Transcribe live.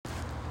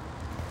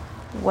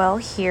Well,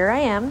 here I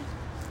am,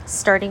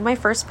 starting my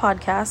first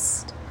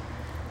podcast.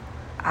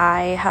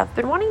 I have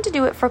been wanting to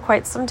do it for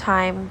quite some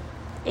time,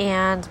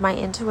 and my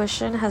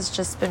intuition has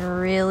just been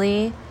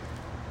really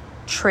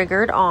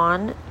triggered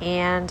on,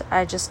 and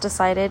I just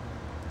decided,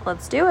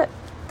 let's do it.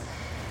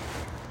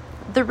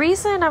 The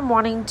reason I'm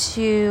wanting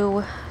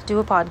to do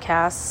a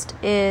podcast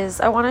is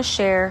I want to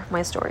share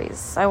my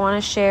stories. I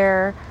want to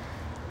share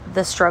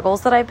the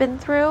struggles that I've been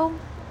through,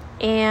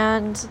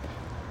 and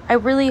I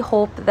really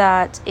hope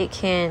that it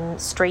can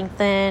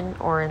strengthen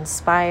or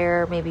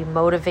inspire, maybe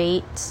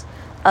motivate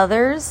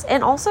others.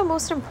 And also,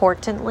 most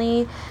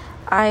importantly,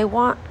 I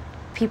want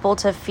people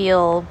to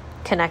feel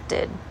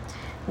connected,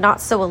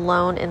 not so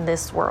alone in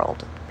this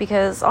world.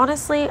 Because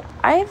honestly,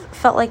 I've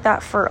felt like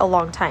that for a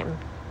long time.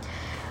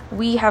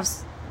 We have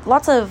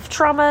lots of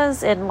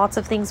traumas and lots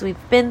of things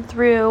we've been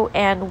through,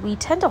 and we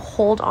tend to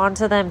hold on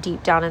to them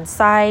deep down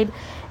inside,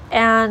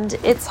 and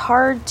it's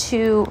hard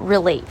to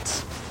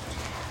relate.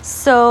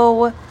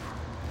 So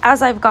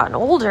as I've gotten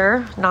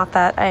older, not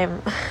that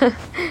I'm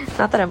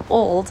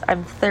old,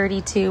 I'm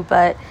 32,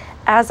 but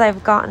as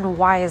I've gotten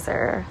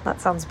wiser,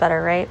 that sounds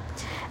better, right?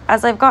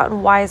 As I've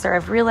gotten wiser,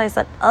 I've realized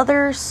that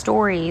other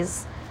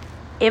stories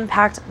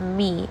impact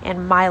me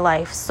and my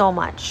life so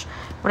much.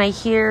 When I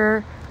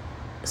hear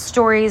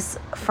stories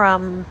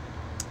from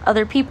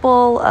other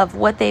people of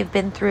what they've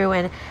been through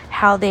and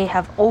how they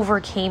have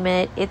overcame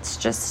it, it's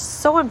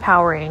just so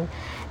empowering.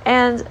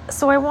 And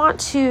so I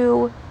want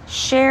to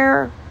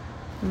share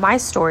my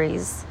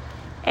stories,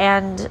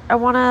 and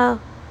I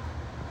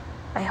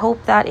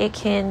hope that it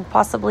can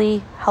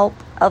possibly help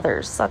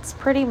others. That's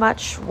pretty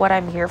much what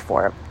I'm here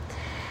for.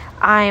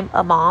 I'm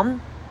a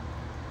mom.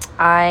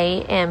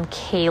 I am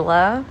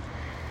Kayla.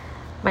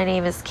 My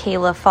name is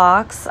Kayla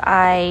Fox.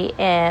 I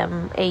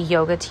am a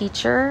yoga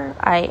teacher.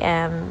 I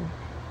am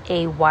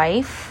a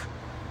wife.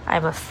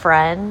 I'm a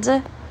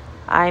friend.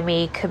 I'm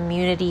a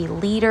community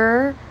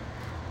leader.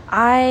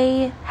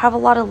 I have a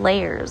lot of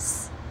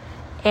layers.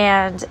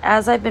 And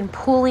as I've been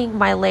pulling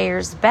my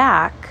layers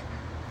back,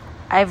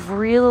 I've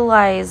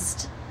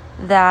realized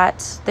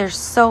that there's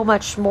so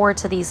much more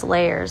to these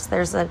layers.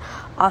 There's an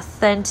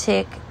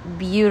authentic,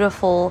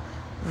 beautiful,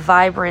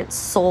 vibrant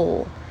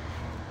soul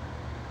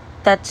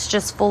that's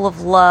just full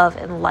of love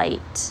and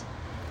light.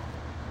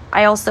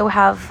 I also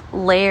have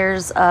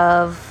layers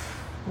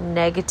of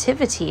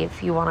negativity,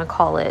 if you want to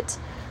call it.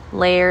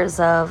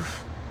 Layers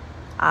of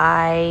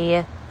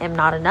I am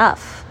not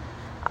enough.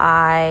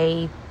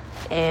 I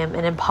am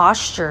an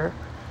imposter.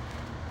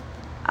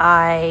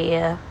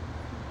 I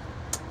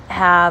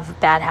have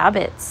bad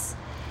habits.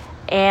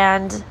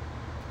 And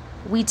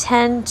we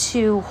tend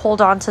to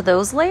hold on to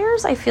those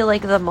layers, I feel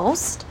like, the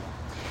most.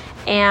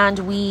 And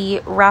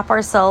we wrap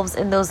ourselves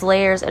in those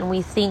layers and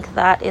we think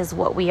that is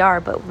what we are.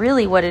 But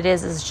really what it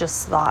is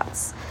just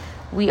thoughts.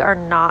 We are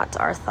not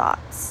our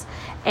thoughts.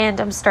 And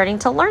I'm starting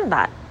to learn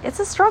that.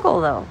 It's a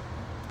struggle though,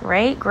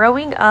 right?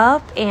 Growing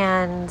up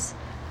and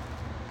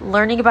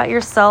learning about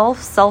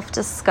yourself,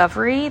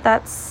 self-discovery,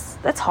 that's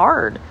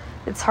hard.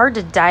 It's hard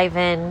to dive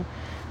in.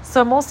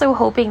 So I'm also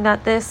hoping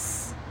that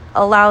this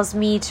allows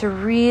me to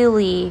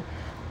really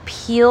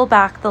peel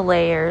back the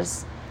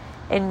layers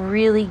and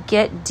really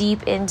get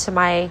deep into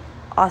my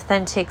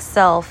authentic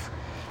self.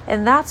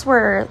 And that's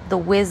where the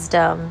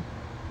wisdom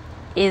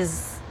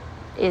is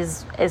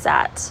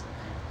at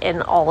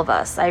in all of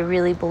us. I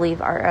really believe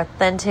our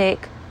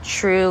authentic,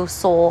 true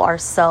soul, our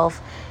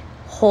self,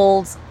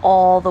 holds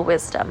all the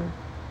wisdom.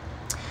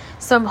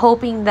 So I'm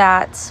hoping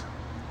that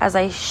as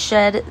I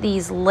shed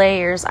these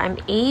layers, I'm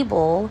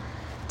able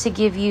to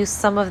give you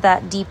some of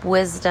that deep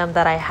wisdom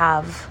that I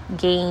have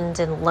gained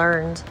and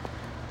learned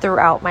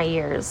throughout my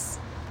years.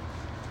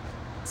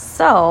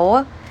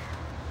 So,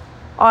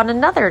 on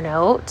another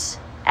note,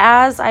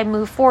 as I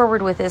move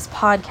forward with this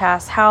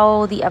podcast,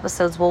 how the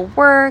episodes will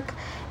work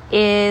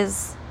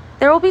is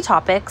there will be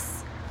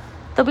topics.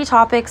 There'll be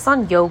topics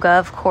on yoga,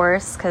 of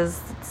course,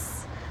 because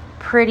it's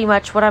pretty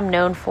much what I'm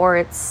known for.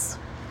 It's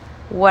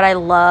what I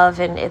love,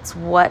 and it's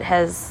what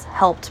has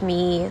helped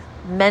me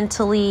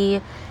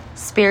mentally,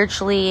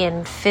 spiritually,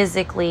 and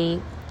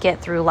physically get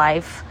through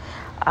life.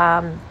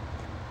 I'm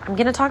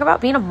going to talk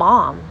about being a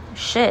mom.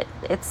 Shit,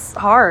 it's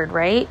hard,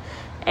 right?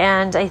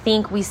 And I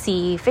think we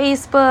see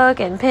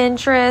Facebook and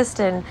Pinterest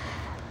and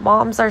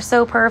moms are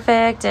so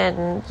perfect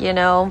and,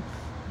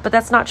 but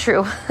that's not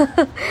true.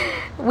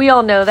 We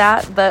all know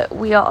that, but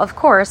of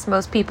course,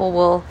 most people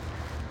will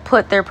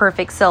put their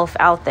perfect self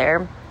out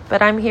there.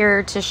 But I'm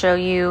here to show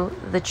you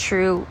the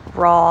true,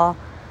 raw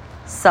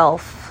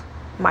self,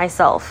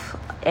 myself,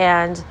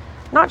 and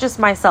not just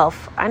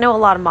myself. I know a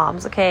lot of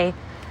moms, okay?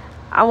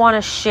 I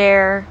want to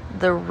share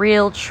the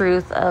real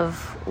truth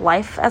of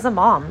life as a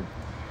mom.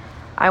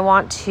 I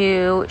want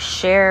to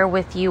share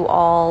with you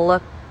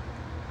all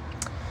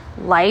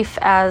life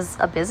as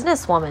a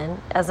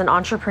businesswoman, as an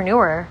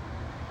entrepreneur.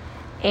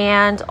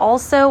 And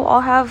also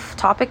I'll have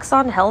topics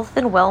on health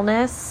and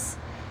wellness.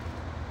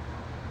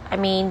 I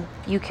mean,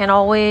 you can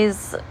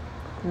always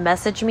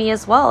message me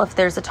as well if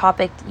there's a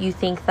topic you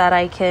think that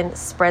I can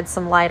spread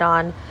some light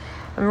on.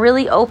 I'm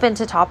really open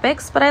to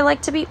topics, but I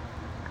like to be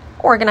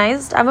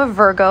organized. I'm a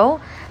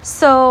Virgo,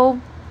 so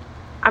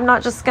I'm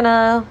not just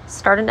gonna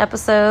start an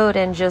episode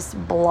and just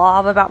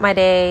blob about my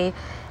day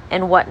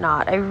and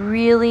whatnot. I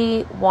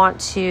really want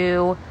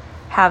to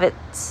have it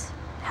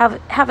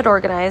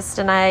organized,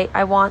 and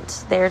I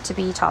want there to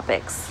be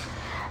topics.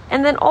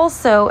 And then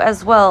also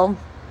as well,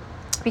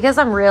 because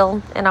I'm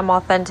real and I'm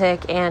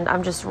authentic and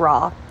I'm just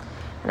raw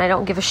and I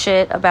don't give a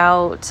shit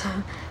about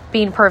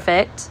being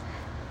perfect,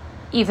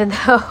 even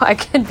though I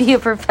could be a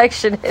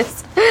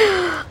perfectionist,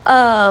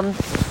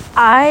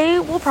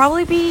 I will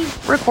probably be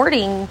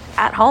recording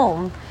at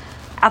home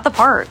at the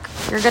park.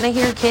 You're going to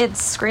hear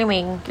kids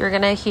screaming. You're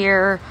going to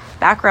hear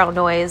background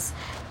noise.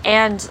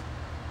 And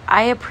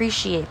I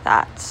appreciate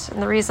that.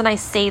 And the reason I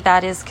say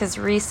that is because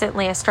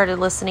recently I started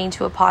listening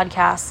to a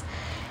podcast,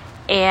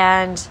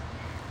 and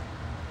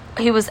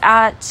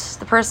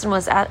the person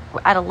was at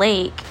a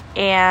lake,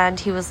 and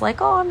he was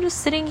like, oh, I'm just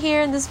sitting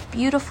here in this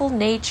beautiful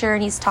nature,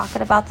 and he's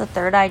talking about the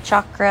third eye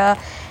chakra,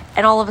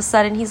 and all of a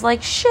sudden he's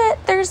like,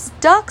 shit, there's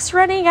ducks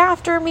running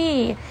after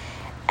me.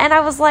 And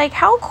I was like,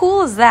 how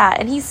cool is that?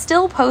 And he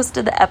still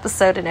posted the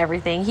episode and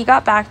everything. He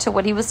got back to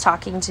what he was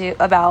talking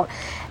about,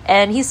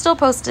 and he still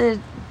posted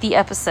the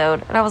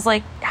episode. And I was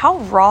like, how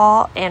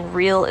raw and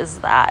real is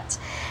that?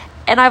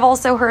 And I've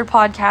also heard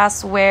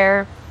podcasts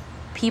where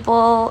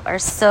people are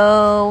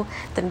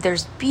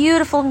there's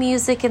beautiful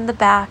music in the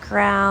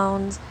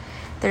background.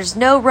 There's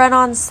no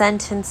run-on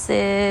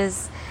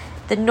sentences.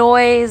 The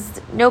noise,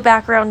 no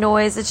background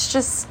noise. It's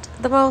just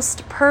the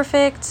most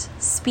perfect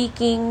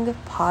speaking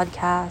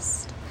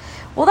podcast.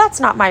 Well,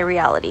 that's not my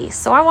reality.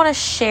 So I want to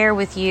share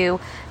with you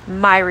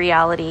my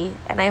reality,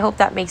 and I hope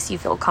that makes you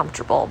feel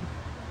comfortable.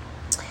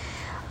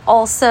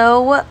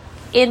 Also,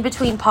 in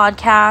between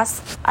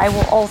podcasts, I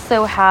will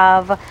also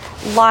have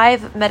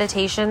live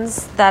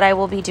meditations that I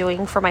will be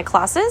doing for my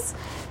classes,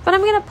 but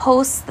I'm going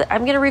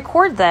to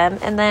record them,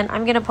 and then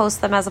I'm going to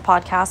post them as a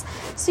podcast,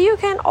 so you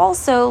can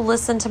also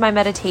listen to my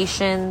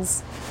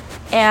meditations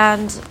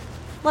and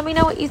let me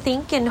know what you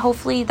think, and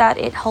hopefully that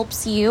it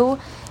helps you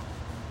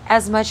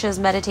as much as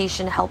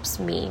meditation helps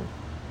me.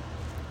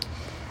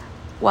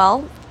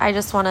 Well, I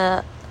just want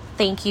to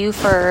thank you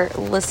for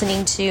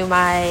listening to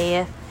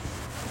my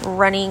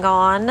running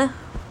on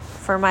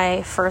for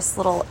my first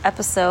little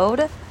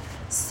episode.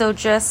 So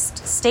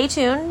just stay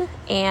tuned,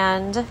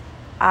 and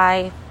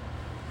I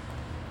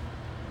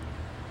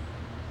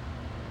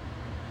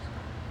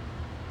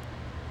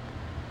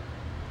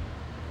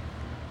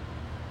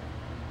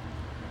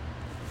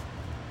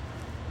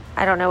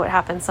don't know what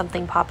happened.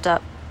 Something popped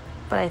up,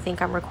 but I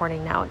think I'm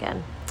recording now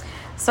again.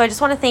 So I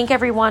just want to thank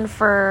everyone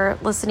for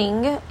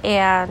listening,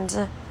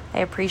 and I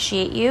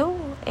appreciate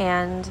you,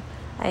 and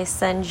I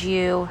send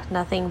you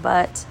nothing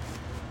but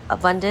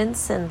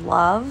abundance and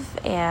love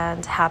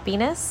and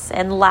happiness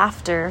and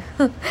laughter.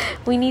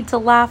 We need to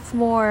laugh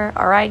more,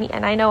 all right?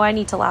 And I know I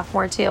need to laugh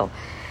more too.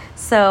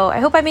 So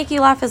I hope I make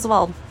you laugh as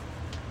well.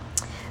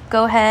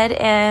 Go ahead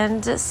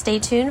and stay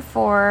tuned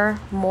for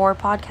more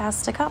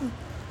podcasts to come.